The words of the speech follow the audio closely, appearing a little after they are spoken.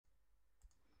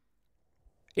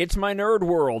It's my nerd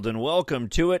world, and welcome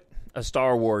to it, a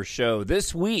Star Wars show.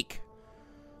 This week,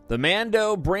 the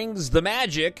Mando brings the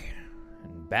magic,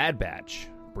 and Bad Batch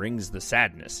brings the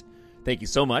sadness. Thank you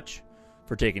so much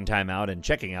for taking time out and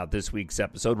checking out this week's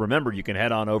episode. Remember, you can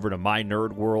head on over to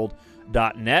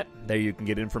mynerdworld.net. There you can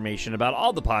get information about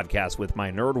all the podcasts with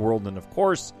My Nerd World, and of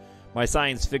course, my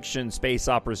science fiction space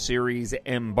opera series,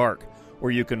 EMBARK,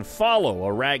 where you can follow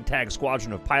a ragtag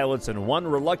squadron of pilots and one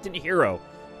reluctant hero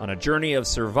on a journey of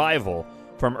survival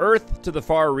from Earth to the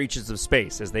far reaches of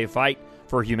space as they fight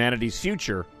for humanity's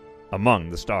future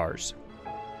among the stars.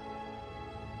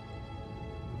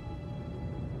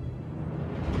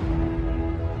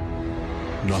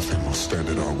 Nothing will stand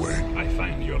in our way. I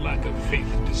find your lack of faith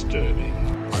disturbing.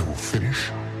 I will finish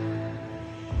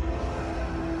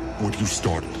what you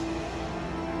started.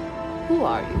 Who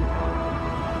are you?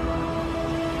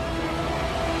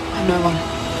 I'm no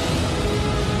one.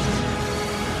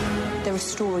 There are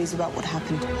stories about what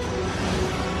happened.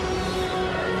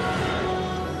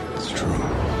 It's true.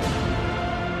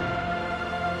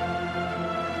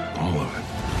 All of it.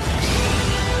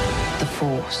 The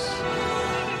Force.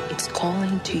 It's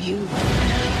calling to you.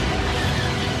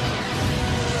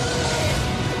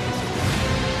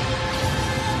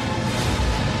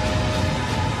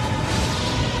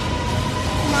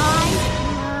 My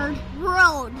Nerd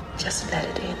World. Just let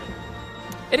it in.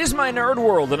 It is My Nerd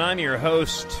World, and I'm your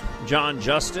host, Jon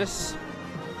Justice.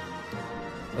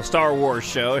 A Star Wars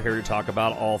show here to talk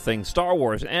about all things Star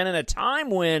Wars. And in a time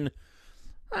when,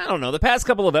 I don't know, the past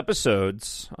couple of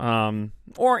episodes,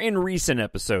 or in recent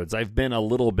episodes, I've been a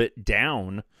little bit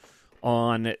down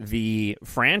on the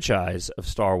franchise of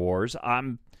Star Wars.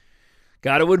 I'm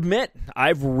got to admit,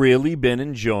 I've really been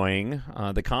enjoying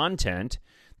the content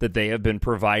that they have been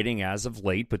providing as of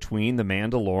late between The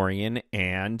Mandalorian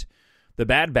and The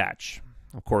Bad Batch.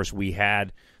 Of course, we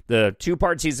had the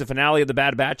two-part season finale of The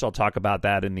Bad Batch. I'll talk about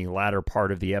that in the latter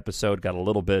part of the episode. Got a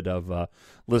little bit of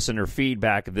listener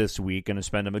feedback this week. Going to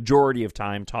spend a majority of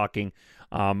time talking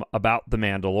about The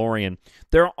Mandalorian.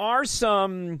 There are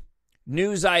some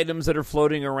news items that are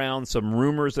floating around, some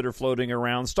rumors that are floating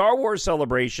around. Star Wars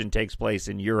Celebration takes place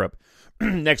in Europe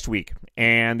next week,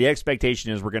 and the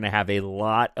expectation is we're going to have a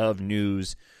lot of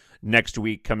news next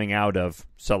week coming out of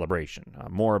Celebration.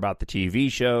 More about the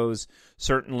TV shows.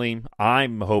 Certainly,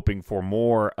 I'm hoping for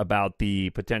more about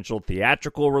the potential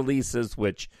theatrical releases,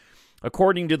 which,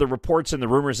 according to the reports and the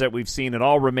rumors that we've seen, it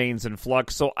all remains in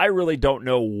flux, so I really don't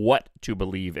know what to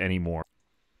believe anymore.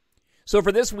 So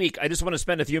for this week, I just want to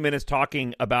spend a few minutes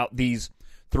talking about these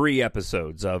 3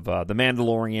 episodes of The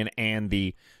Mandalorian and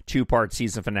the 2-part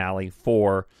season finale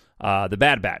for The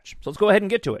Bad Batch. So let's go ahead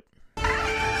and get to it.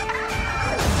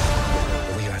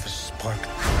 Spark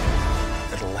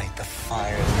that'll light the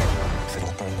fire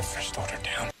that'll burn the First Order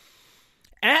down.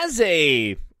 As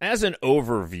an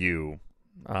overview,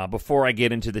 before I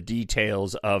get into the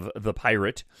details of The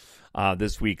Pirate,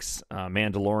 this week's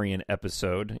Mandalorian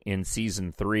episode in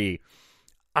Season 3,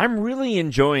 I'm really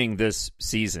enjoying this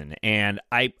season, and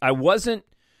I wasn't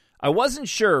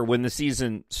sure when the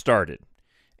season started.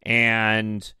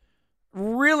 And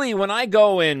really, when I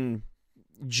go and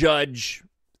judge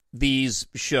these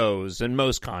shows and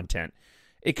most content,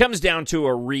 it comes down to a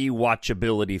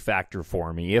rewatchability factor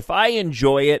for me. If I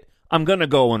enjoy it, I'm going to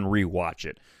go and rewatch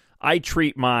it. I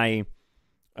treat my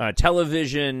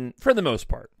television, for the most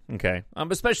part, okay,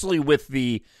 especially with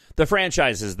the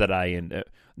franchises that I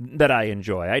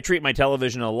enjoy. I treat my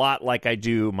television a lot like I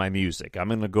do my music. I'm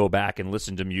going to go back and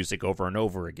listen to music over and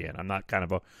over again. I'm not kind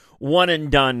of a one and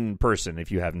done person.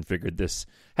 If you hadn't figured this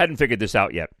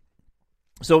out yet.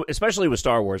 So, especially with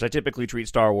Star Wars, I typically treat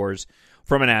Star Wars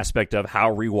from an aspect of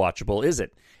how rewatchable is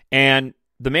it. And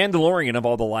The Mandalorian of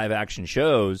all the live-action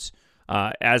shows,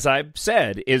 as I've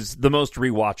said, is the most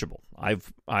rewatchable.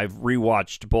 I've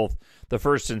rewatched both the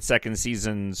first and second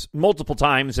seasons multiple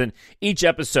times, and each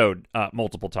episode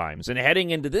multiple times. And heading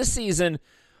into this season,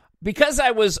 because I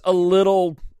was a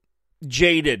little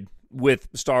jaded with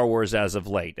Star Wars as of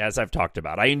late, as I've talked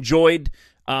about, I enjoyed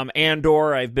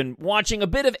Andor. I've been watching a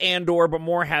bit of Andor, but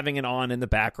more having it on in the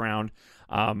background.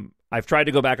 I've tried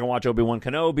to go back and watch Obi-Wan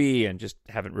Kenobi and just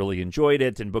haven't really enjoyed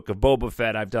it. And Book of Boba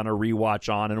Fett, I've done a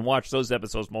rewatch on and watched those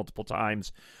episodes multiple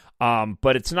times.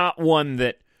 But it's not one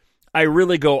that I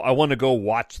really go, I want to go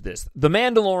watch this. The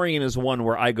Mandalorian is one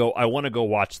where I go, I want to go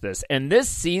watch this. And this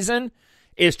season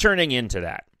is turning into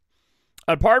that.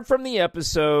 Apart from the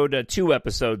episode 2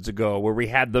 episodes ago where we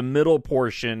had the middle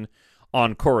portion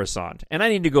on Coruscant. And I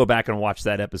need to go back and watch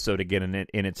that episode again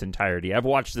in its entirety. I've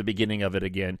watched the beginning of it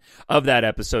again, of that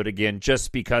episode again,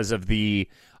 just because of the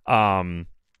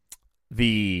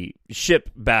the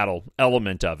ship battle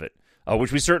element of it,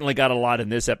 which we certainly got a lot in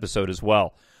this episode as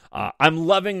well. I'm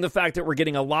loving the fact that we're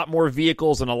getting a lot more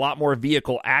vehicles and a lot more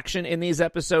vehicle action in these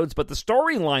episodes, but the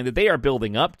storyline that they are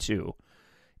building up to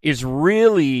is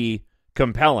really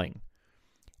compelling.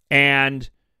 And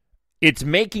it's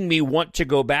making me want to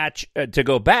go back. I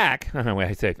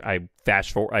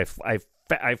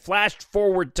flashed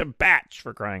forward to batch,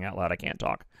 for crying out loud. I can't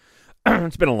talk.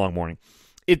 It's been a long morning.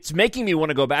 It's making me want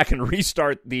to go back and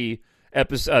restart the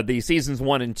seasons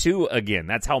 1 and 2 again.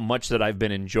 That's how much that I've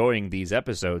been enjoying these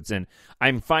episodes, and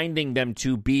I'm finding them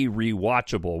to be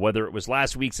rewatchable, whether it was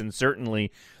last week's and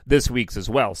certainly this week's as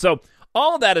well. So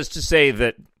all of that is to say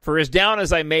that for as down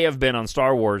as I may have been on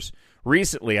Star Wars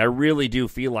recently, I really do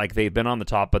feel like they've been on the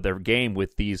top of their game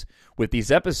with these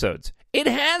episodes. It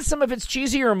has some of its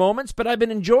cheesier moments, but I've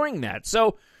been enjoying that.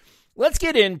 So let's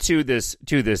get into this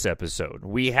episode.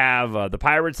 We have the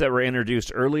pirates that were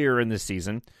introduced earlier in this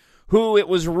season, who it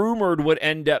was rumored would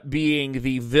end up being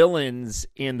the villains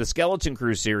in the Skeleton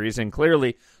Crew series, and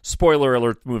clearly, spoiler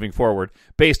alert moving forward,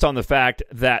 based on the fact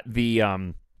that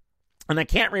and I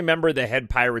can't remember the head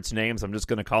pirate's names, I'm just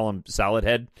going to call him Salad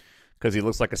Head, because he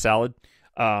looks like a salad.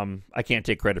 I can't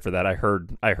take credit for that. I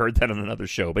heard that on another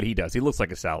show, but he does. He looks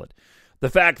like a salad. The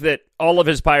fact that all of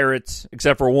his pirates,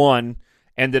 except for one,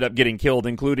 ended up getting killed,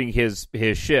 including his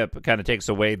ship, kind of takes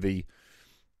away the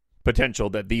potential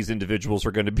that these individuals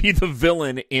are going to be the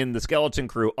villain in the Skeleton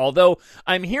Crew. Although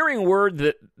I'm hearing word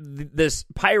that this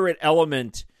pirate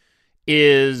element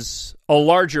is a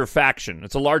larger faction.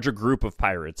 It's a larger group of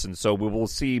pirates, and so we will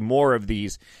see more of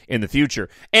these in the future.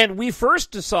 And we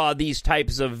first saw these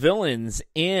types of villains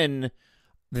in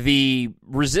the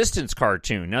Resistance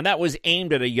cartoon. Now, that was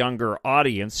aimed at a younger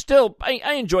audience. Still,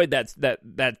 I enjoyed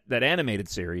that animated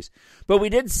series. But we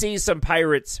did see some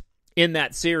pirates in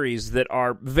that series that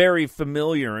are very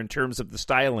familiar in terms of the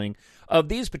styling of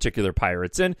these particular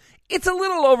pirates. And it's a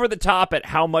little over the top at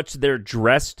how much they're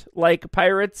dressed like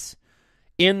pirates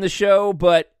in the show,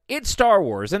 but it's Star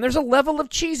Wars, and there's a level of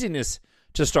cheesiness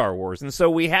to Star Wars. And so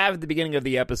we have at the beginning of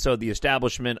the episode the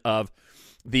establishment of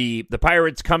the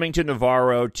pirates coming to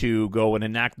Navarro to go and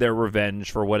enact their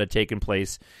revenge for what had taken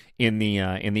place in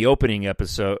the opening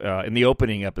episode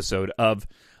of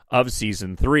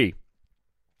season 3.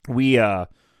 We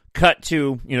cut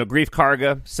to Grief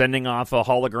Karga sending off a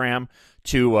hologram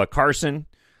to Carson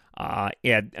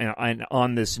and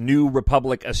on this New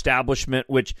Republic establishment,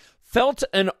 which felt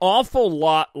an awful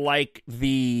lot like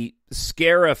the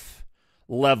Scarif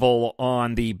level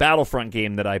on the Battlefront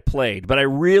game that I played. But I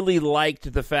really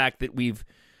liked the fact that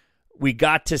we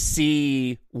got to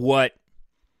see what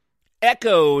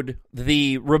echoed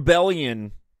the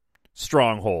Rebellion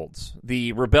strongholds,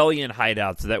 the Rebellion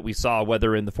hideouts that we saw,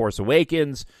 whether in The Force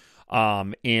Awakens,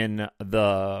 in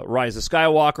the Rise of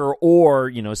Skywalker, or,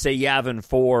 say Yavin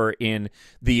 4 in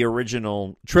the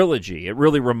original trilogy. It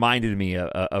really reminded me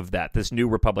of that, this New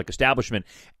Republic establishment.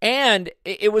 And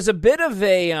it was a bit of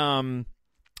a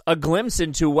glimpse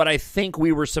into what I think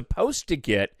we were supposed to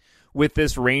get with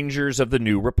this Rangers of the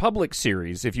New Republic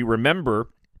series. If you remember,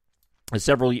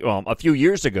 a few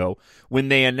years ago, when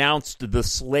they announced the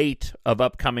slate of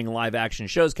upcoming live-action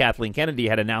shows, Kathleen Kennedy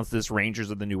had announced this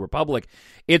Rangers of the New Republic.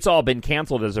 It's all been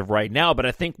canceled as of right now, but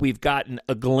I think we've gotten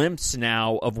a glimpse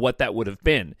now of what that would have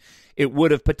been. It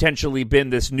would have potentially been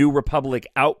this New Republic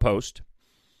outpost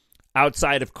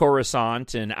outside of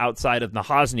Coruscant and outside of the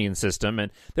Hosnian system,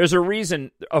 and there's a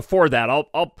reason for that.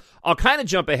 I'll kind of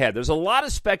jump ahead. There's a lot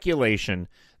of speculation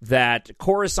that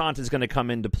Coruscant is going to come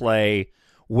into play,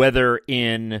 whether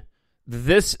in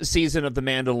this season of The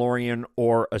Mandalorian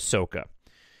or Ahsoka.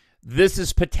 This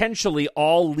is potentially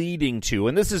all leading to,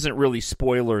 and this isn't really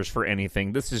spoilers for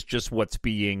anything, this is just what's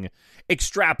being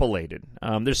extrapolated.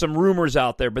 There's some rumors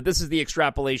out there, but this is the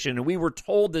extrapolation, and we were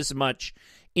told this much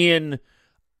in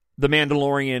The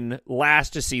Mandalorian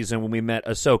last season when we met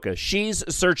Ahsoka. She's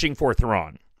searching for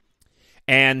Thrawn.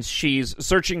 And she's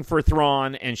searching for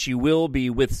Thrawn, and she will be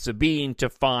with Sabine to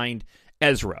find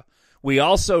Ezra. We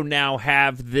also now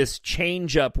have this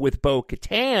change-up with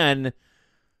Bo-Katan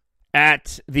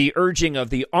at the urging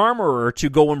of the Armorer to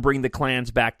go and bring the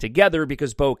clans back together,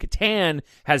 because Bo-Katan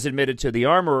has admitted to the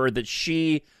Armorer that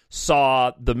she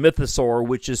saw the Mythosaur,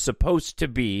 which is supposed to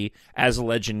be, as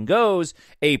legend goes,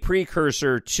 a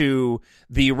precursor to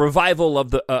the revival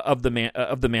of the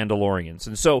Mandalorians.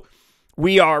 And so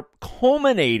we are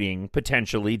culminating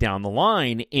potentially down the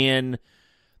line in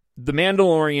The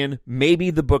Mandalorian,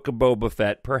 maybe the Book of Boba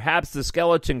Fett, perhaps the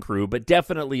Skeleton Crew, but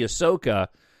definitely Ahsoka,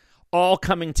 all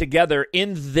coming together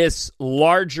in this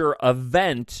larger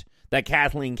event that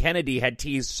Kathleen Kennedy had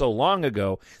teased so long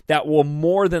ago that will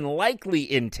more than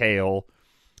likely entail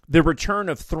the return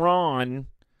of Thrawn,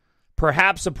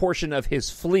 perhaps a portion of his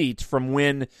fleet from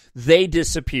when they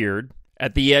disappeared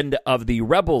at the end of the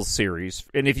Rebels series.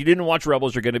 And if you didn't watch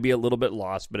Rebels, you're going to be a little bit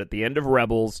lost. But at the end of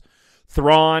Rebels,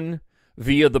 Thrawn,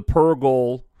 via the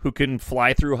Purrgil, who can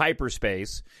fly through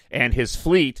hyperspace, and his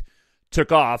fleet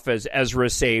took off as Ezra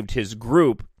saved his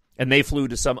group, and they flew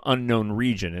to some unknown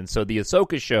region. And so the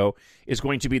Ahsoka show is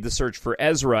going to be the search for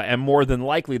Ezra, and more than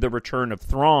likely the return of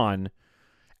Thrawn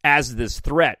as this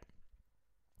threat.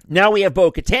 Now we have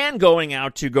Bo-Katan going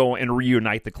out to go and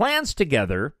reunite the clans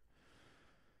together,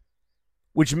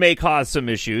 which may cause some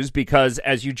issues, because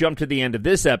as you jump to the end of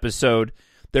this episode,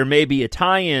 there may be a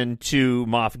tie-in to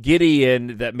Moff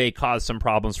Gideon that may cause some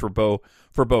problems for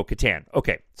Bo-Katan.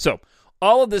 Okay, so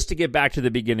all of this to get back to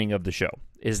the beginning of the show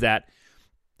is that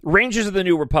Rangers of the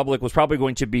New Republic was probably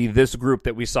going to be this group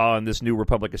that we saw in this New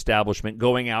Republic establishment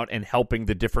going out and helping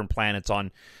the different planets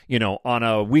on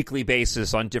a weekly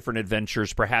basis on different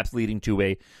adventures, perhaps leading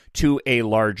to a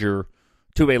larger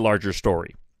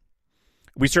story.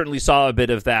 We certainly saw a bit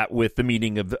of that with the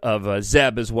meeting of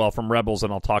Zeb as well from Rebels,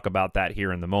 and I'll talk about that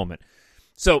here in the moment.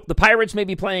 So the pirates may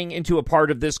be playing into a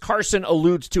part of this. Carson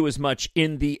alludes to as much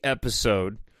in the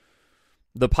episode.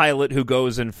 The pilot who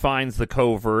goes and finds the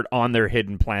covert on their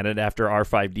hidden planet after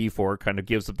R5-D4 kind of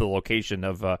gives up the location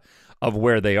of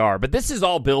where they are. But this is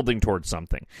all building towards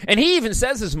something. And he even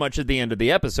says as much at the end of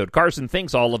the episode. Carson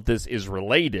thinks all of this is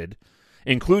related,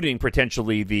 including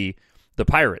potentially the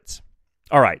pirates.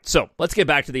 All right, so let's get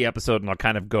back to the episode, and I'll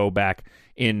kind of go back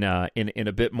in a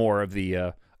bit more of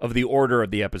the order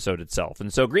of the episode itself.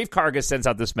 And so Greef Karga sends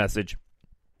out this message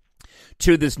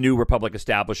to this New Republic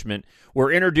establishment.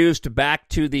 We're introduced back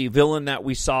to the villain that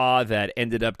we saw that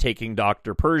ended up taking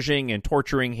Dr. Pershing and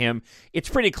torturing him. It's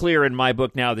pretty clear in my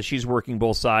book now that she's working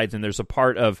both sides, and there's a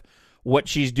part of what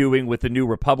she's doing with the New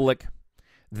Republic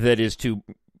that is to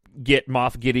get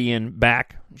Moff Gideon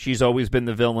back. She's always been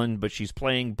the villain, but she's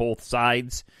playing both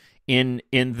sides in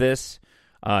this.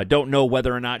 Don't know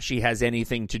whether or not she has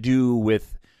anything to do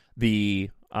with the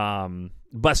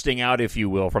busting out, if you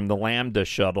will, from the Lambda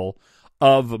shuttle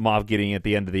of Moff Gideon at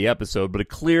the end of the episode, but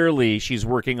clearly she's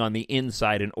working on the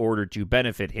inside in order to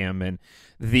benefit him, and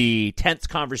the tense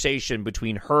conversation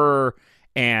between her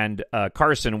and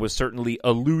Carson was certainly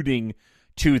alluding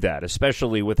to that,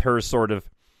 especially with her sort of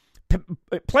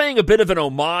playing a bit of an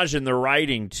homage in the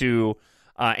writing to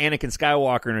Anakin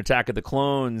Skywalker in Attack of the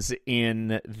Clones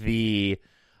in the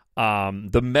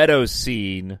meadow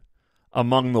scene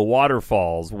among the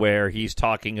waterfalls, where he's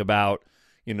talking about,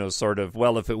 sort of,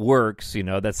 well, if it works,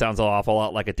 that sounds an awful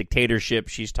lot like a dictatorship.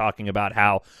 She's talking about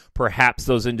how perhaps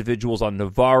those individuals on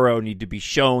Navarro need to be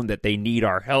shown that they need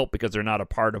our help because they're not a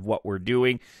part of what we're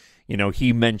doing.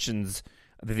 He mentions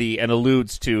and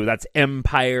alludes to that's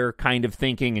Empire kind of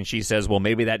thinking, and she says, well,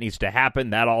 maybe that needs to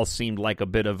happen. That all seemed like a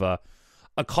bit of a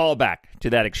callback to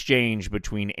that exchange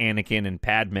between Anakin and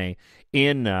Padme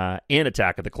in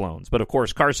Attack of the Clones. But of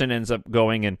course, Carson ends up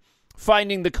going and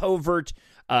finding the covert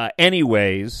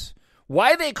anyways.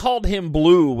 Why they called him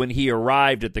Blue when he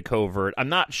arrived at the covert, I'm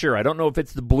not sure. I don't know if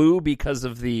it's the blue because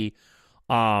of the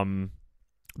logo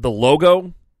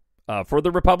for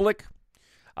the Republic.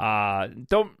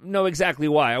 Don't know exactly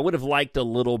why. I would have liked a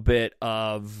little bit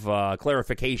of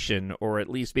clarification, or at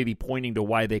least maybe pointing to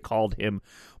why they called him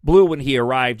Blue when he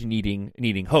arrived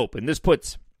needing hope. And this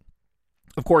puts,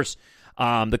 of course,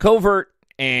 the covert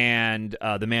and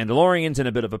the Mandalorians in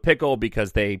a bit of a pickle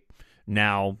because they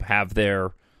now have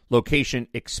their location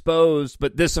exposed.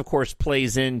 But this, of course,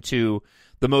 plays into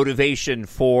the motivation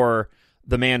for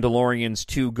the Mandalorians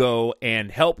to go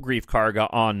and help Greef Karga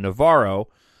on Navarro,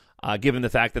 given the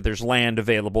fact that there's land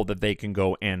available that they can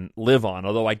go and live on.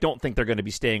 Although I don't think they're going to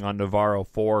be staying on Navarro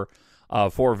for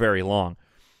very long.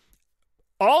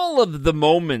 All of the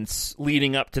moments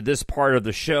leading up to this part of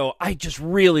the show, I just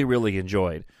really, really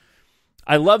enjoyed.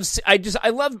 I love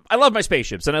my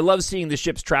spaceships, and I love seeing the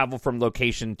ships travel from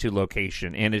location to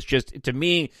location. And it's just, to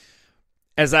me,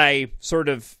 as I sort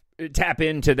of tap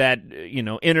into that,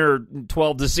 inner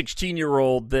 12 to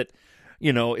 16-year-old that,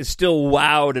 is still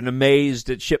wowed and amazed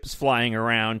at ships flying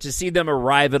around, to see them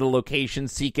arrive at a location,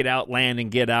 seek it out, land,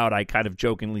 and get out. I kind of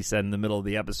jokingly said in the middle of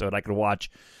the episode I could watch,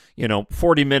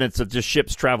 40 minutes of just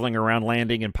ships traveling around,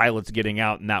 landing, and pilots getting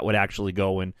out, and that would actually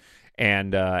go and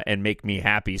make me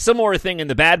happy. Similar thing in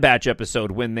the Bad Batch episode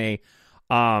when they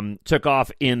took off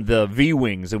in the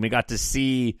V-Wings, and we got to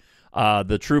see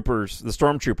the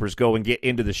stormtroopers go and get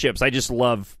into the ships.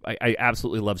 I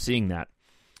absolutely love seeing that.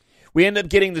 We end up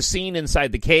getting the scene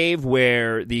inside the cave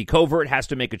where the covert has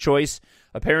to make a choice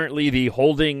Apparently, the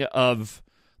holding of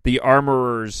the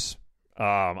armorer's,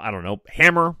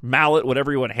 hammer, mallet,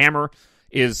 whatever you want, hammer,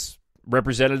 is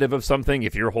representative of something.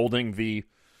 If you're holding the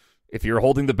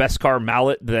Beskar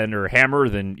mallet, or hammer,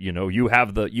 then you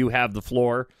have the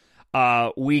floor.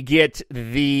 We get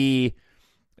the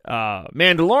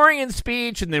Mandalorian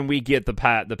speech, and then we get the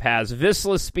Paz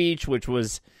Vizsla speech, which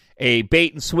was a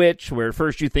bait and switch, where at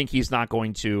first you think he's not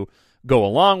going to go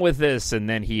along with this, and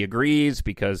then he agrees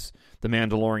because the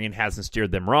Mandalorian hasn't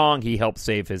steered them wrong. He helped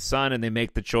save his son, and they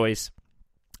make the choice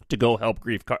to go help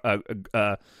Greef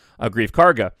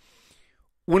Karga.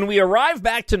 When we arrive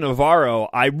back to Navarro,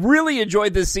 I really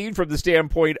enjoyed this scene from the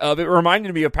standpoint of it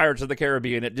reminded me of Pirates of the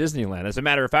Caribbean at Disneyland. As a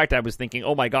matter of fact, I was thinking,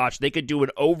 oh my gosh, they could do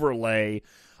an overlay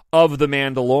of the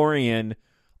Mandalorian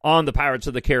on the Pirates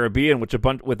of the Caribbean, with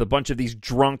a bunch of these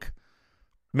drunk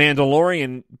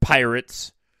Mandalorian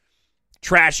pirates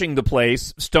trashing the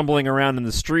place, stumbling around in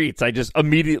the streets. I just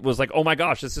immediately was like, oh my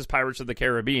gosh, this is Pirates of the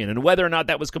Caribbean. And whether or not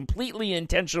that was completely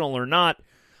intentional or not,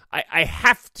 I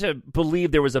have to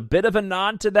believe there was a bit of a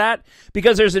nod to that,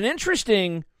 because there's an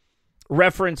interesting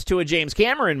reference to a James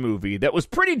Cameron movie that was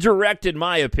pretty direct in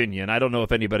my opinion. I don't know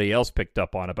if anybody else picked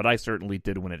up on it, but I certainly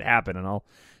did when it happened, and I'll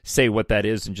say what that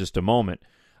is in just a moment.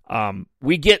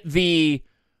 We get the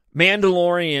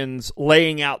Mandalorians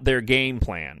laying out their game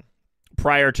plan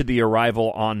prior to the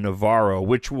arrival on Navarro,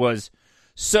 which was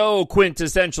so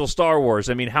quintessential Star Wars.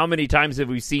 I mean, how many times have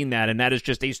we seen that? And that is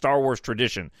just a Star Wars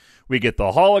tradition. We get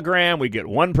the hologram, we get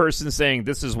one person saying,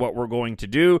 this is what we're going to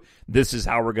do, this is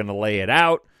how we're going to lay it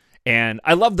out. And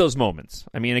I love those moments.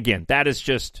 I mean, again, that is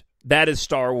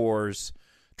Star Wars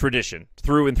tradition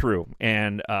through and through.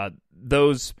 And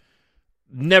those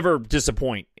never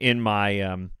disappoint in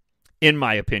my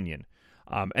opinion.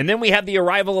 And then we have the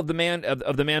arrival of the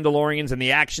Mandalorians and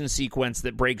the action sequence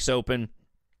that breaks open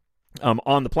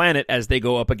on the planet as they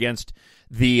go up against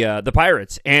the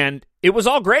pirates. And it was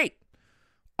all great.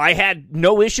 I had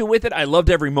no issue with it. I loved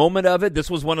every moment of it.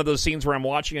 This was one of those scenes where I'm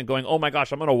watching and going, oh my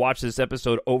gosh, I'm going to watch this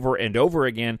episode over and over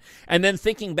again. And then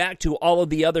thinking back to all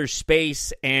of the other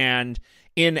space and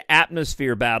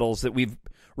in-atmosphere battles that we've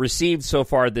received so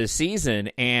far this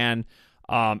season. And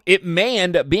it may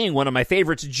end up being one of my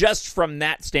favorites just from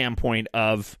that standpoint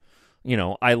of,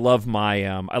 I love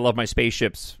my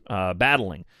spaceships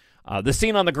battling. The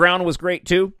scene on the ground was great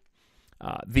too.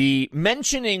 The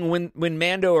mentioning when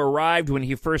Mando arrived, when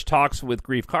he first talks with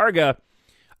Greef Karga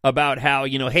about how,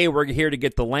 hey, we're here to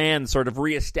get the land, sort of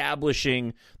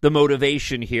reestablishing the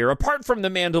motivation here, apart from the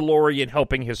Mandalorian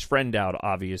helping his friend out,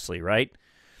 obviously, right?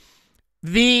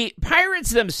 The pirates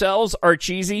themselves are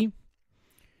cheesy.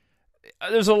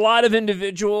 There's a lot of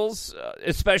individuals,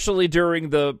 especially during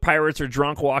the pirates are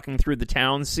drunk walking through the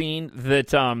town scene,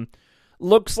 that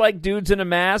looks like dudes in a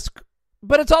mask,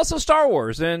 but it's also Star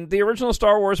Wars, and the original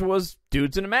Star Wars was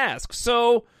dudes in a mask.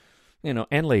 So,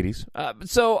 and ladies.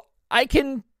 So I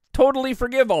can totally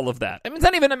forgive all of that. I mean, it's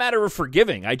not even a matter of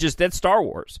forgiving. That's Star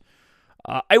Wars.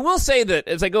 I will say that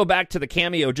as I go back to the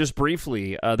cameo just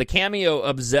briefly, the cameo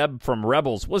of Zeb from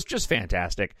Rebels was just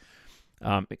fantastic.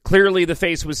 Clearly the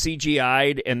face was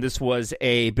CGI'd, and this was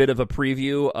a bit of a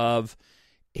preview of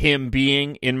him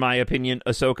being, in my opinion,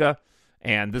 Ahsoka.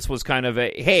 And this was kind of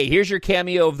a, hey, here's your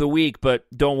cameo of the week, but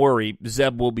don't worry,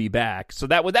 Zeb will be back. So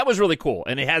that was really cool,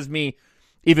 and it has me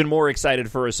even more excited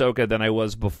for Ahsoka than I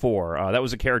was before. That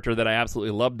was a character that I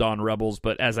absolutely loved on Rebels,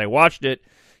 but as I watched it,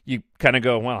 you kind of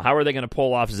go, well, how are they going to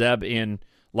pull off Zeb in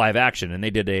live action? And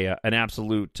they did an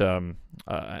absolutely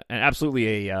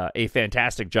a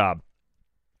fantastic job.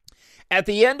 At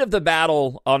the end of the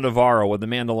battle on Navarro, when the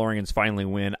Mandalorians finally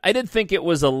win, I did think it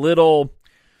was a little,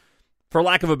 for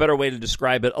lack of a better way to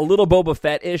describe it, a little Boba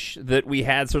Fett-ish that we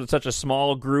had sort of such a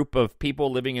small group of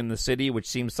people living in the city, which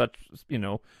seems such,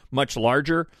 much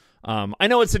larger. I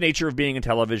know it's the nature of being a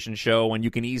television show, and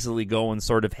you can easily go and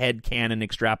sort of headcanon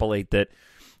extrapolate that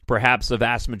perhaps a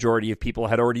vast majority of people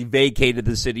had already vacated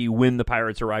the city when the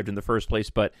pirates arrived in the first place,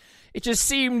 but it just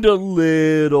seemed a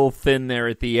little thin there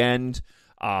at the end.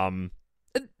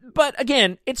 But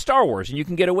again, it's Star Wars, and you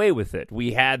can get away with it.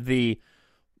 We had the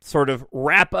sort of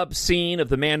wrap-up scene of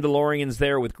the Mandalorians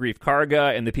there with Greef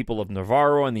Karga and the people of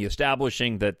Navarro, and the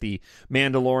establishing that the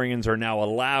Mandalorians are now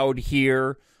allowed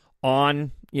here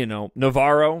on,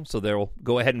 Navarro, so they'll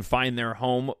go ahead and find their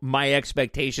home. My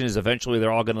expectation is eventually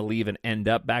they're all going to leave and end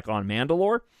up back on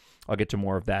Mandalore. I'll get to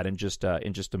more of that in just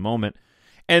a moment.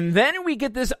 And then we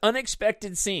get this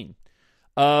unexpected scene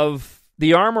of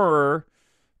the Armorer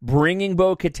bringing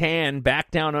Bo-Katan back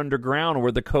down underground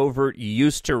where the covert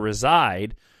used to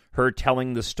reside, her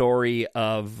telling the story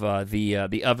of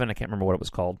the oven. I can't remember what it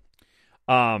was called.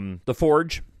 The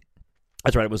Forge.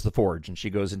 That's right, it was the Forge, and she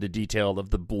goes into detail of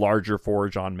the larger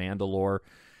Forge on Mandalore.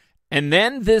 And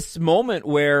then this moment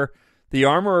where the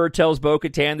Armorer tells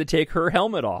Bo-Katan to take her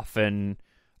helmet off, and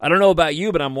I don't know about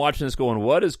you, but I'm watching this going,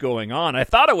 what is going on? I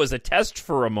thought it was a test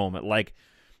for a moment, like,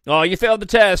 oh, you failed the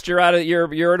test, you're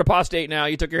an apostate now,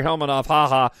 you took your helmet off,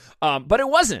 ha. But it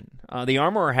wasn't. The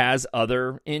Armorer has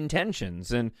other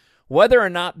intentions, and whether or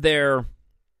not they're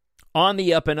on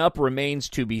the up and up remains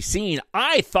to be seen.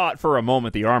 I thought for a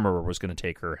moment the Armorer was going to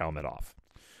take her helmet off.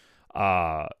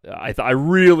 I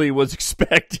really was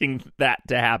expecting that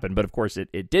to happen, but of course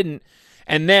it didn't.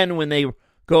 And then when they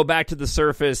go back to the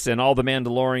surface and all the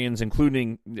Mandalorians,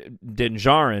 including Din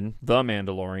Djarin, the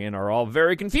Mandalorian, are all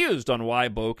very confused on why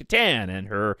Bo-Katan and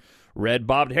her red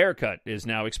bobbed haircut is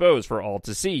now exposed for all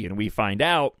to see. And we find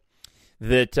out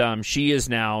that she is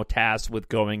now tasked with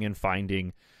going and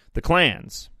finding the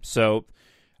clans. So,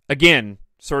 again,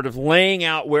 sort of laying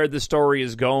out where the story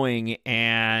is going,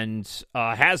 and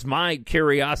has my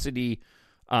curiosity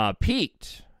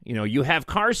piqued. You know, you have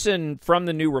Carson from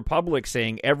the New Republic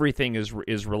saying everything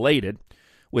is related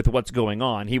with what's going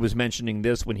on. He was mentioning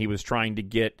this when he was trying to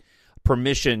get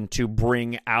permission to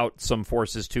bring out some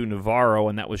forces to Navarro,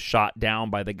 and that was shot down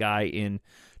by the guy in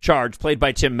charge, played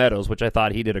by Tim Meadows, which I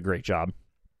thought he did a great job.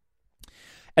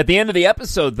 At the end of the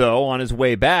episode, though, on his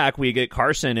way back, we get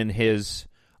Carson in his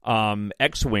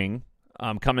X-Wing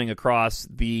coming across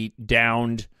the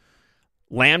downed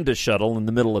Lambda shuttle in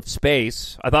the middle of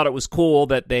space. I thought it was cool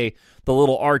that the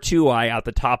little R2 out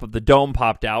the top of the dome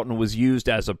popped out and was used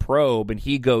as a probe, and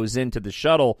he goes into the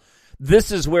shuttle.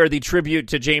 This is where the tribute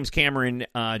to James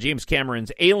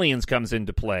Cameron's Aliens comes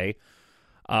into play.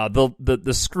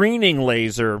 The screening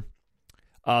laser,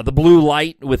 the blue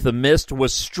light with the mist,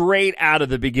 was straight out of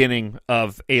the beginning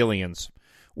of Aliens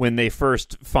when they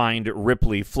first find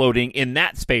Ripley floating in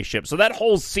that spaceship. So that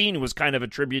whole scene was kind of a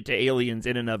tribute to Aliens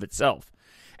in and of itself.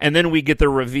 And then we get the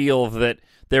reveal that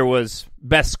there was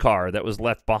Beskar that was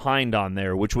left behind on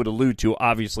there, which would allude to,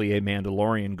 obviously, a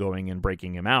Mandalorian going and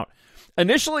breaking him out.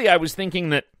 Initially, I was thinking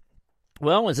that,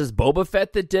 well, is this Boba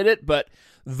Fett that did it? But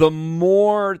the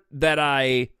more that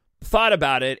I thought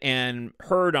about it and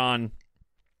heard on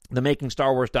the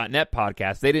MakingStarWars.net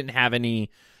podcast, they didn't have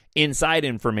any inside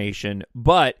information.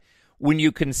 But when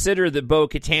you consider that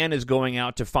Bo-Katan is going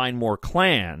out to find more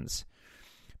clans,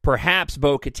 perhaps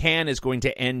Bo-Katan is going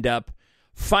to end up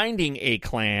finding a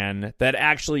clan that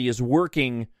actually is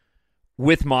working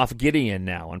with Moff Gideon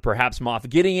now. And perhaps Moff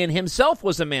Gideon himself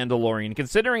was a Mandalorian,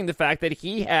 considering the fact that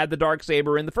he had the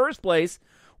Darksaber in the first place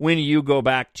when you go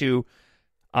back to,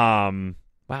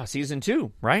 season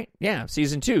 2, right? Yeah,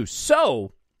 season 2.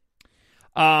 So,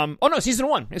 season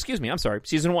 1. Excuse me, I'm sorry.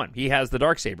 Season 1. He has the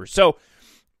Darksaber. So,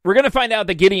 we're going to find out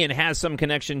that Gideon has some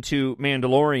connection to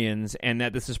Mandalorians, and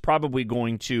that this is probably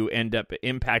going to end up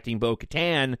impacting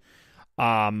Bo-Katan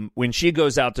when she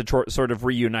goes out to sort of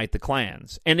reunite the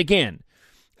clans. And again,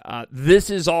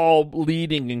 this is all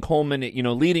leading and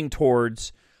leading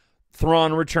towards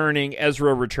Thrawn returning,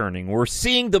 Ezra returning. We're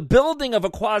seeing the building of a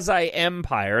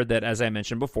quasi-empire that, as I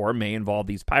mentioned before, may involve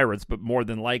these pirates, but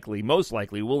most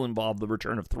likely will involve the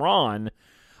return of Thrawn.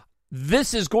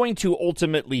 This is going to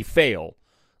ultimately fail,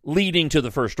 leading to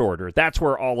the First Order. That's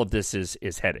where all of this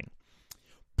is heading.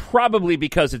 Probably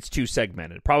because it's too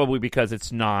segmented. Probably because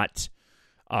it's not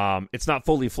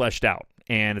fully fleshed out,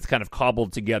 and it's kind of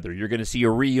cobbled together. You're going to see a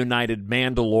reunited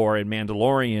Mandalore and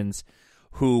Mandalorians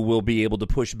who will be able to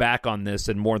push back on this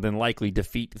and more than likely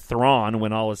defeat Thrawn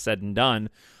when all is said and done,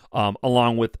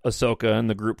 along with Ahsoka and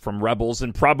the group from Rebels,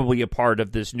 and probably a part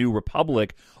of this New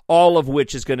Republic, all of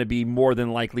which is going to be more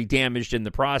than likely damaged in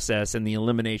the process and the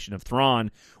elimination of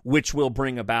Thrawn, which will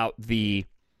bring about the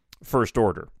First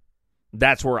Order.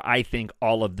 That's where I think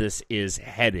all of this is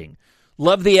heading.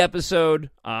 Love the episode.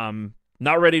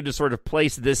 Not ready to sort of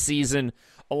place this season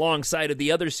alongside of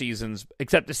the other seasons,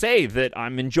 except to say that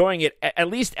I'm enjoying it, at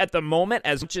least at the moment,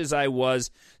 as much as I was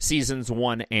seasons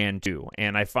 1 and 2.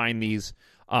 And I find these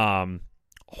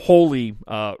wholly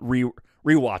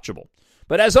rewatchable.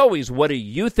 But as always, what do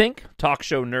you think?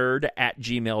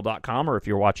 TalkShowNerd@gmail.com, or if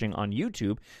you're watching on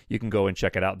YouTube, you can go and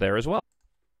check it out there as well.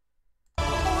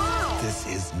 This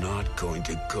is not going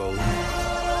to go the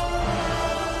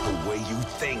way you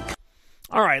think.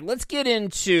 All right, let's get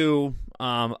into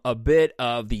a bit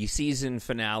of the season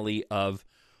finale of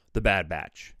The Bad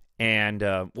Batch. And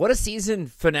what a season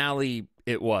finale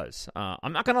it was.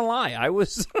 I'm not going to lie. I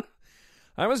was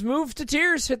moved to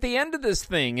tears at the end of this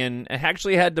thing, and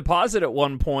actually had to pause it at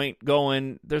one point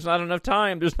going, there's not enough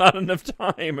time. There's not enough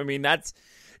time. I mean, that's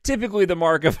typically the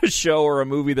mark of a show or a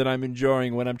movie that I'm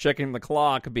enjoying when I'm checking the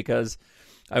clock, because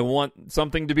I want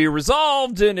something to be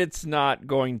resolved, and it's not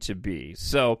going to be.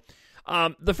 So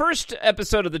the first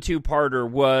episode of the two-parter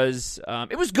was,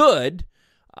 it was good.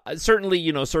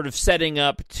 Certainly, sort of setting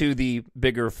up to the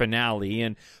bigger finale,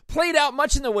 and played out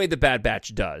much in the way the Bad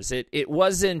Batch does. It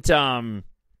wasn't, it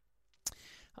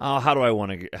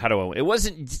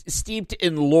wasn't steeped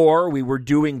in lore. We were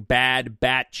doing Bad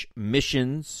Batch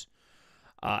missions,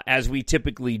 as we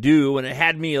typically do, and it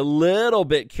had me a little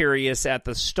bit curious at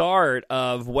the start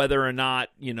of whether or not,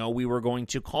 we were going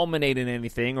to culminate in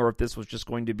anything, or if this was just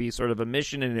going to be sort of a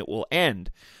mission and it will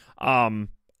end.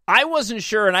 I wasn't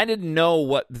sure, and I didn't know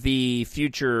what the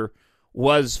future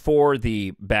was for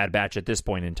the Bad Batch at this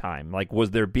point in time. Like,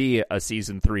 was there be a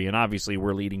season 3? And obviously,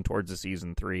 we're leading towards a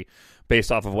season 3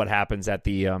 based off of what happens at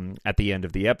the end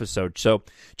of the episode. So,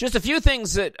 just a few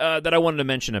things that I wanted to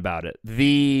mention about it.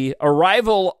 The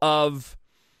arrival of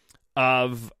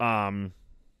Saw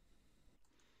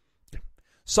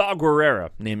Gerrera,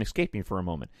 name escaped me for a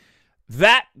moment.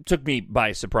 That took me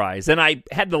by surprise, and I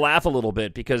had to laugh a little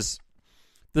bit because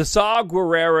the Saw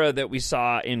Gerrera that we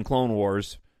saw in Clone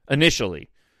Wars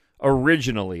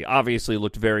originally, obviously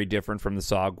looked very different from the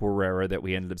Saw Gerrera that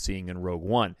we ended up seeing in Rogue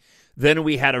One. Then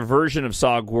we had a version of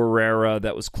Saw Gerrera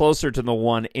that was closer to the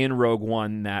one in Rogue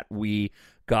One that we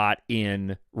got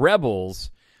in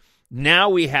Rebels. Now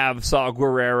we have Saw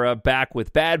Gerrera back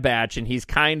with Bad Batch, and he's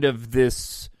kind of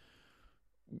this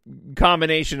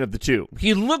combination of the two.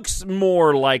 He looks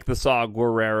more like the Saw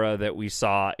Gerrera that we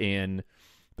saw in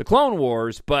the Clone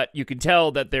Wars, but you can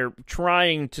tell that they're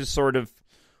trying to sort of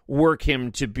work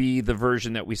him to be the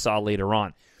version that we saw later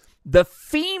on. The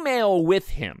female with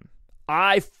him,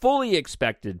 I fully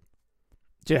expected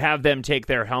to have them take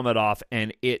their helmet off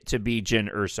and it to be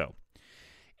Jyn Erso.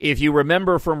 If you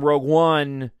remember from Rogue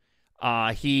One,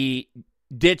 he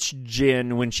ditched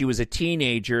Jyn when she was a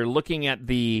teenager, looking at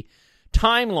the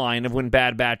timeline of when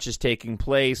Bad Batch is taking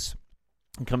place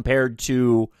compared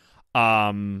to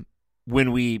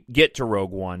when we get to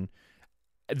Rogue One.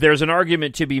 There's an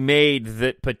argument to be made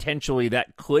that potentially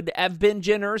that could have been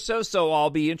Jyn Erso, so I'll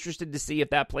be interested to see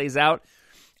if that plays out.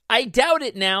 I doubt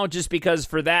it now, just because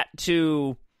for that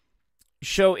to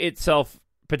show itself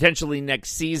potentially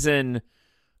next season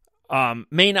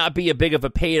may not be a big of a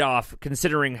payoff,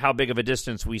 considering how big of a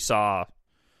distance we saw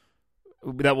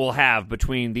that we'll have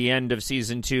between the end of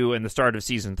season 2 and the start of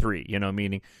season 3.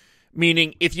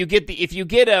 Meaning, if you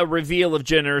get a reveal of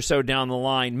Jyn Erso down the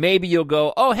line, maybe you'll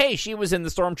go, oh, hey, she was in the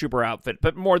Stormtrooper outfit,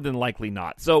 but more than likely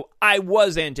not. So I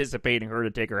was anticipating her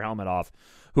to take her helmet off,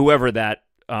 whoever that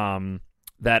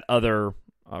other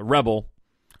rebel,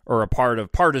 or a part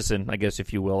of partisan, I guess,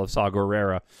 if you will, of Saw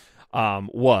Gerrera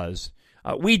was.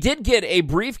 We did get a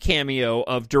brief cameo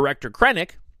of Director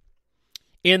Krennic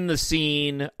in the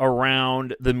scene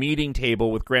around the meeting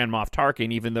table with Grand Moff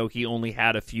Tarkin, even though he only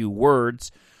had a few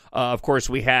words. Of course,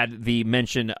 we had the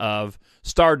mention of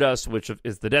Stardust, which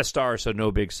is the Death Star, so no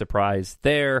big surprise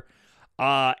there.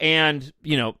 And,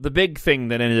 the big thing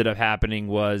that ended up happening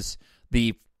was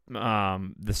the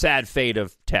sad fate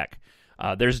of Tech.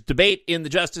 There's debate in the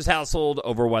Justice household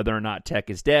over whether or not Tech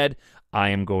is dead. I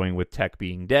am going with Tech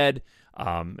being dead.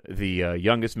 The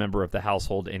youngest member of the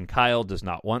household, in Kyle, does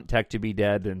not want Tech to be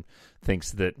dead and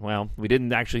thinks that, well, we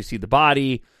didn't actually see the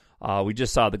body. We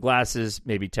just saw the glasses.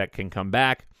 Maybe Tech can come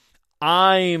back.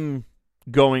 I'm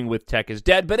going with Tech is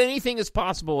dead, but anything is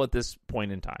possible at this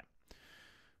point in time.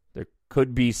 There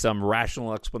could be some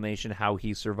rational explanation how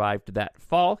he survived that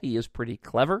fall. He is pretty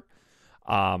clever.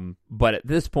 But at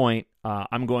this point,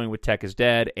 I'm going with Tech is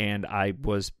dead, and I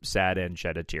was sad and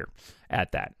shed a tear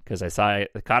at that, because I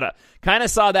kind of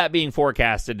saw that being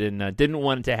forecasted and didn't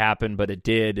want it to happen, but it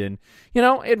did. And,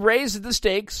 it raised the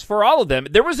stakes for all of them.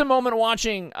 There was a moment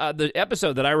watching the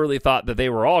episode that I really thought that they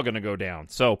were all going to go down.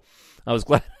 So I was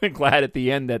glad at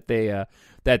the end that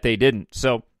they didn't.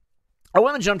 So I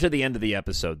want to jump to the end of the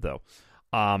episode, though.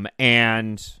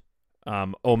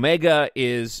 Omega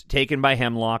is taken by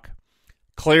Hemlock.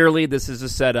 Clearly, this is a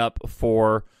setup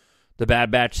for the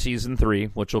Bad Batch Season 3,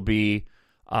 which will be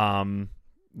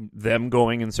them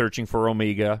going and searching for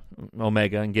Omega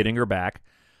and getting her back.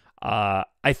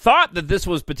 I thought that this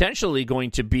was potentially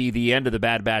going to be the end of the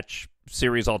Bad Batch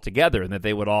series altogether, and that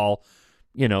they would all,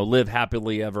 live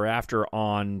happily ever after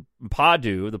on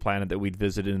Padu, the planet that we'd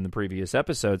visited in the previous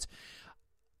episodes.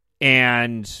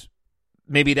 And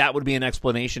maybe that would be an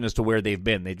explanation as to where they've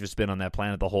been. They've just been on that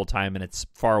planet the whole time, and it's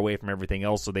far away from everything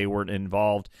else, so they weren't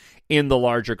involved in the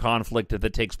larger conflict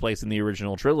that takes place in the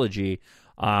original trilogy.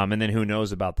 And then who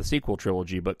knows about the sequel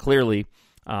trilogy. But clearly,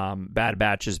 Bad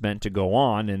Batch is meant to go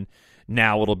on, and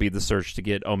now it'll be the search to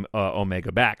get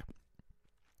Omega back.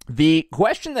 The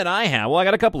question that I have, well, I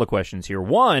got a couple of questions here.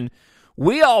 One,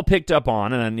 we all picked up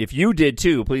on, and if you did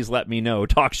too, please let me know,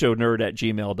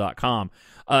 talkshownerd@gmail.com.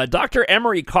 Dr.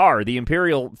 Emery Carr, the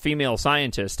Imperial female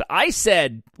scientist, I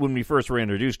said when we first were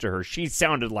introduced to her, she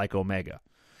sounded like Omega,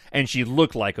 and she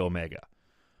looked like Omega.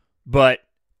 But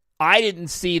I didn't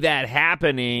see that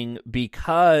happening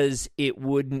because it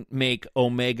wouldn't make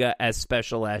Omega as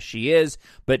special as she is,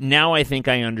 but now I think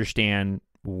I understand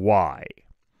why.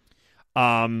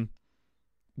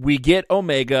 We get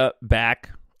Omega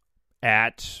back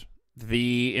at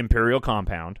the Imperial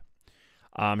compound.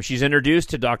 She's introduced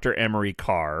to Dr. Emery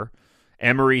Carr.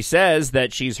 Emery says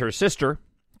that she's her sister.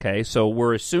 Okay, so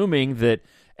we're assuming that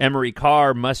Emery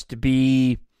Carr must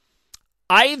be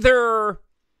either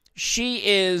she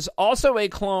is also a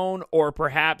clone, or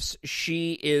perhaps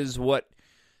she is what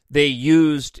they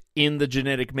used in the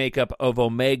genetic makeup of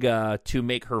Omega to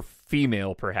make her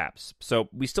female, perhaps. So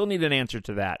we still need an answer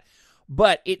to that.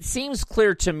 But it seems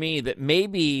clear to me that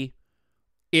maybe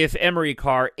if Emery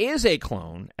Carr is a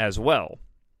clone as well,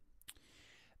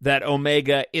 that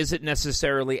Omega isn't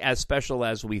necessarily as special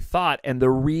as we thought, and the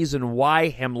reason why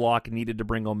Hemlock needed to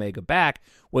bring Omega back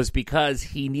was because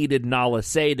he needed Nala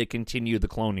Se to continue the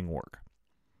cloning work.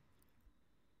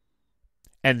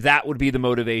 And that would be the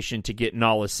motivation to get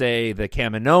Nala Se, the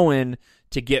Kaminoan,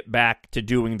 to get back to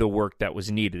doing the work that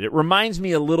was needed. It reminds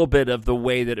me a little bit of the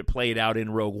way that it played out in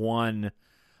Rogue One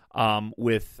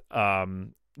with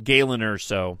Galen or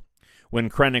so, when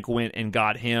Krennic went and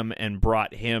got him and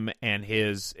brought him and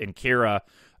Kira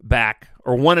back,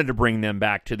 or wanted to bring them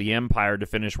back to the Empire to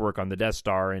finish work on the Death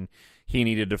Star, and he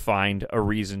needed to find a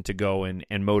reason to go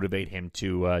and motivate him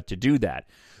to do that.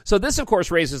 So this, of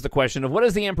course, raises the question of what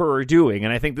is the Emperor doing?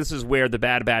 And I think this is where the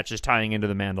Bad Batch is tying into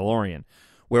The Mandalorian,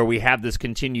 where we have this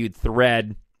continued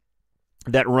thread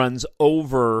that runs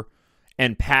over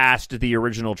and past the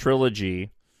original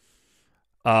trilogy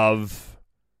of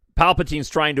Palpatine's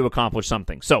trying to accomplish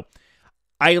something. So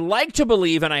I like to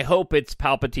believe, and I hope it's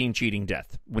Palpatine cheating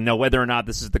death. We know whether or not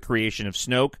this is the creation of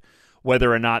Snoke,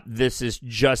 whether or not this is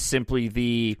just simply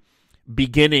the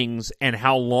beginnings and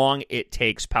how long it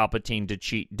takes Palpatine to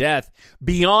cheat death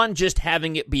beyond just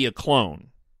having it be a clone.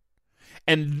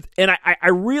 And I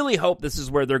really hope this is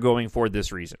where they're going for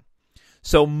this reason.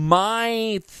 So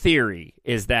my theory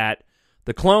is that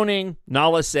the cloning,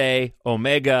 Nala Se,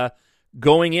 Omega,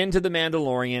 going into The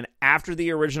Mandalorian after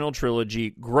the original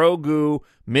trilogy, Grogu,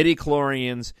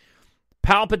 midichlorians,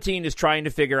 Palpatine is trying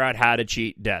to figure out how to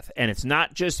cheat death. And it's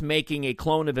not just making a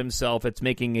clone of himself, it's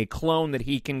making a clone that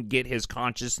he can get his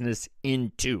consciousness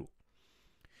into.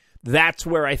 That's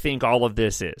where I think all of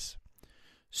this is.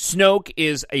 Snoke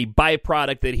is a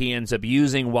byproduct that he ends up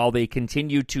using while they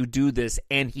continue to do this,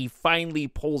 and he finally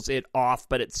pulls it off,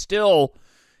 but it still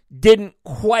didn't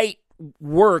quite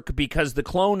work because the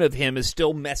clone of him is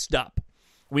still messed up.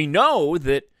 We know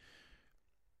that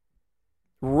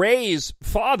Rey's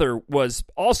father was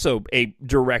also a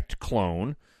direct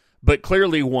clone, but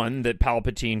clearly one that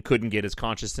Palpatine couldn't get his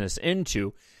consciousness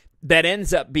into. That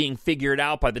ends up being figured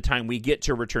out by the time we get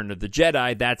to Return of the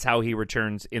Jedi. That's how he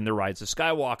returns in The Rise of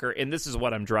Skywalker, and this is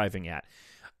what I'm driving at.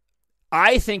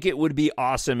 I think it would be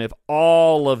awesome if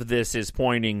all of this is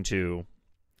pointing to,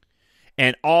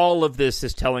 and all of this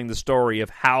is telling the story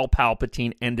of how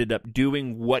Palpatine ended up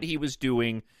doing what he was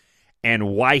doing and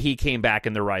why he came back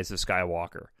in The Rise of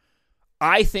Skywalker.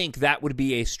 I think that would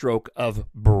be a stroke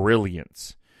of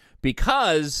brilliance,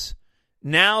 because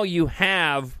now you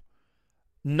have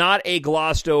not a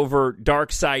glossed over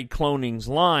dark side cloning's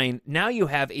line. Now you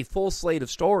have a full slate of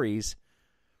stories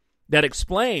that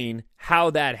explain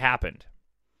how that happened.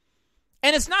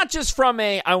 And it's not just from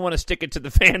a, I want to stick it to the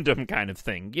fandom kind of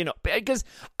thing, you know, because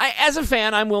as a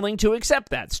fan, I'm willing to accept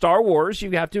that. Star Wars, you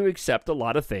have to accept a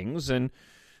lot of things and,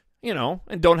 you know,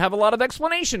 and don't have a lot of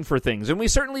explanation for things. And we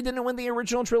certainly didn't when the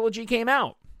original trilogy came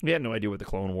out. We had no idea what the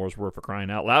Clone Wars were, for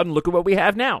crying out loud, and look at what we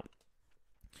have now.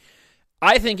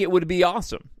 I think it would be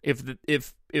awesome if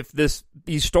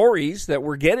these stories that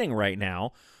we're getting right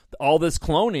now, all this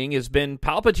cloning has been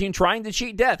Palpatine trying to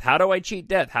cheat death. How do I cheat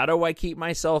death? How do I keep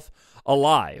myself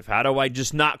alive? How do I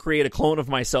just not create a clone of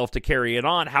myself to carry it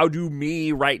on? How do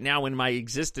me right now in my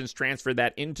existence transfer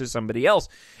that into somebody else?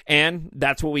 And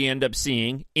that's what we end up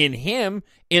seeing in him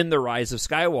in The Rise of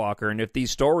Skywalker. And if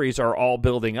these stories are all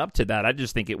building up to that, I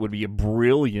just think it would be a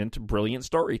brilliant, brilliant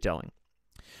storytelling.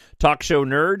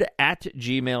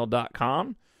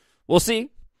 TalkShowNerd@gmail.com. We'll see.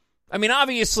 I mean,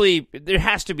 obviously, there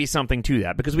has to be something to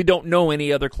that because we don't know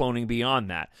any other cloning beyond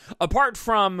that. Apart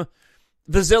from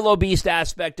Zillow Beast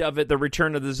aspect of it, the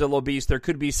return of the Zillow Beast, there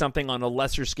could be something on a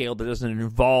lesser scale that doesn't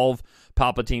involve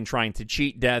Palpatine trying to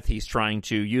cheat death. He's trying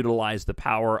to utilize the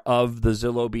power of the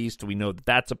Zillow Beast. We know that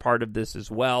that's a part of this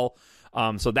as well.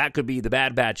 So that could be the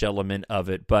Bad Batch element of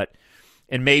it.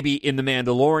 And maybe in The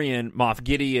Mandalorian, Moff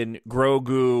Gideon,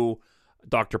 Grogu,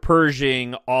 Dr.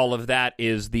 Pershing, all of that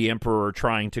is the Emperor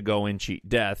trying to go and cheat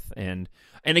death. And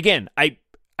again, I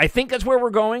think that's where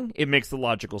we're going. It makes the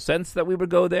logical sense that we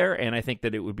would go there, and I think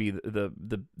that it would be the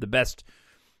best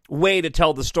way to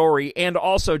tell the story and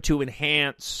also to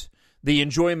enhance the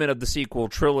enjoyment of the sequel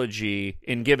trilogy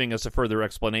in giving us a further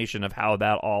explanation of how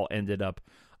that all ended up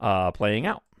playing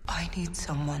out. I need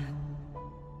someone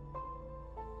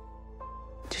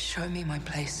to show me my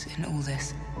place in all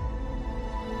this.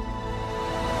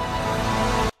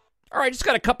 All right, just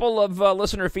got a couple of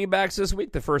listener feedbacks this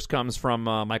week. The first comes from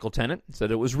Michael Tennant. He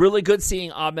said, it was really good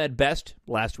seeing Ahmed Best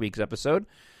last week's episode.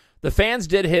 The fans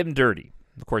did him dirty.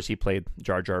 Of course, he played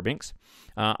Jar Jar Binks.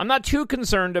 I'm not too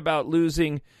concerned about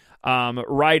losing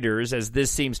writers, as this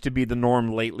seems to be the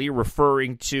norm lately,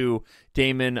 referring to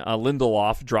Damon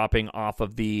Lindelof dropping off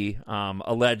of the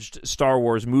alleged Star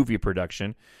Wars movie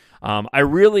production. I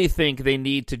really think they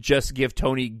need to just give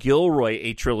Tony Gilroy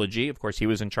a trilogy. Of course, he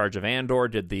was in charge of Andor,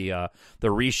 did the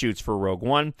reshoots for Rogue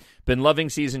One. Been loving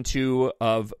season 2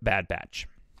 of Bad Batch.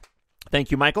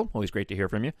 Thank you, Michael. Always great to hear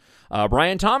from you.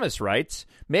 Brian Thomas writes,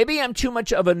 maybe I'm too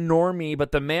much of a normie,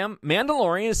 but the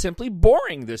Mandalorian is simply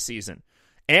boring this season.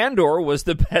 Andor was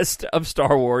the best of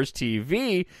Star Wars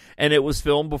TV, and it was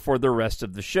filmed before the rest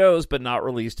of the shows, but not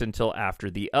released until after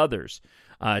the others.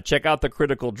 Check out The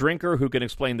Critical Drinker, who can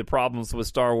explain the problems with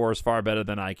Star Wars far better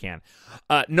than I can.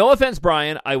 No offense,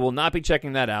 Brian, I will not be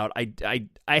checking that out.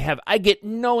 I get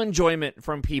no enjoyment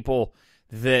from people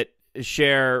that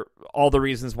share all the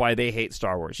reasons why they hate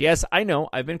Star Wars. Yes, I know,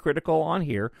 I've been critical on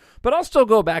here, but I'll still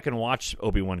go back and watch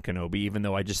Obi-Wan Kenobi, even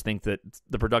though I just think that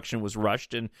the production was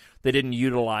rushed and they didn't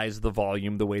utilize the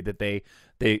volume the way that they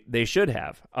should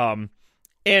have.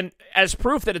 And as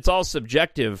proof that it's all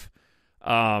subjective,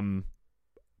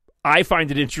 I find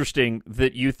it interesting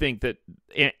that you think that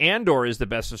Andor is the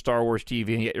best of Star Wars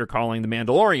TV, and yet you're calling The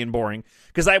Mandalorian boring,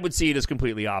 because I would see it as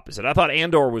completely opposite. I thought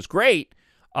Andor was great,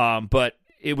 but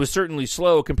it was certainly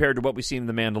slow compared to what we've seen in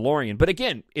The Mandalorian. But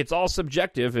again, it's all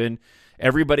subjective, and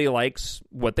everybody likes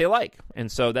what they like.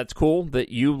 And so that's cool that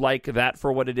you like that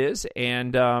for what it is,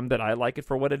 and that I like it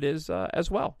for what it is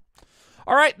as well.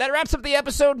 All right, that wraps up the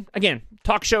episode. Again,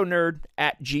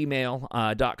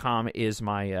 TalkShowNerd@gmail.com is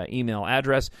my email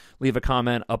address. Leave a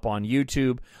comment up on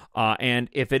YouTube. And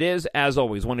if it is, as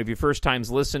always, one of your first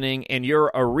times listening and you're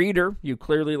a reader, you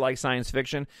clearly like science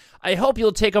fiction, I hope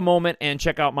you'll take a moment and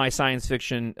check out my science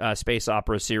fiction space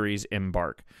opera series,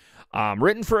 EMBARK.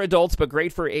 Written for adults, but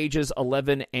great for ages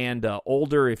 11 and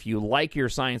older. If you like your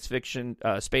science fiction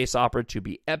space opera to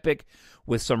be epic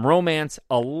with some romance,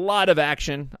 a lot of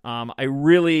action. I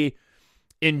really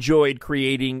enjoyed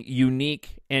creating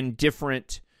unique and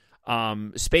different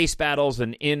space battles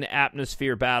and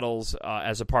in-atmosphere battles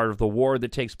as a part of the war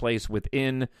that takes place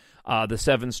within the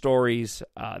 7 stories.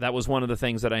 That was one of the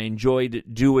things that I enjoyed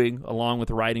doing, along with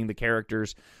writing the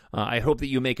characters. I hope that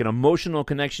you make an emotional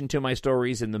connection to my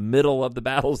stories in the middle of the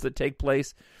battles that take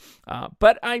place.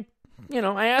 But I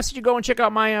asked you to go and check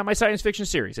out my science fiction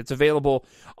series. It's available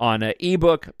on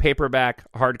ebook, paperback,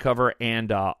 hardcover,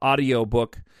 and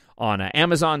audiobook on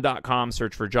Amazon.com.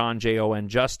 Search for Jon, Jon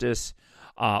Justice,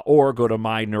 or go to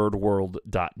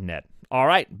mynerdworld.net. All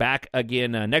right, back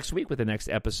again next week with the next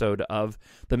episode of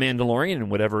The Mandalorian and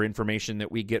whatever information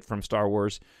that we get from Star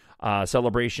Wars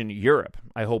Celebration Europe.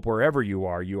 I hope wherever you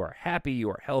are happy, you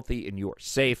are healthy, and you are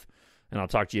safe. And I'll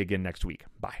talk to you again next week.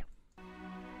 Bye.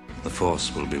 The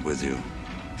Force will be with you,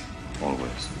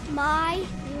 always. My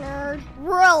Nerd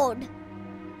World.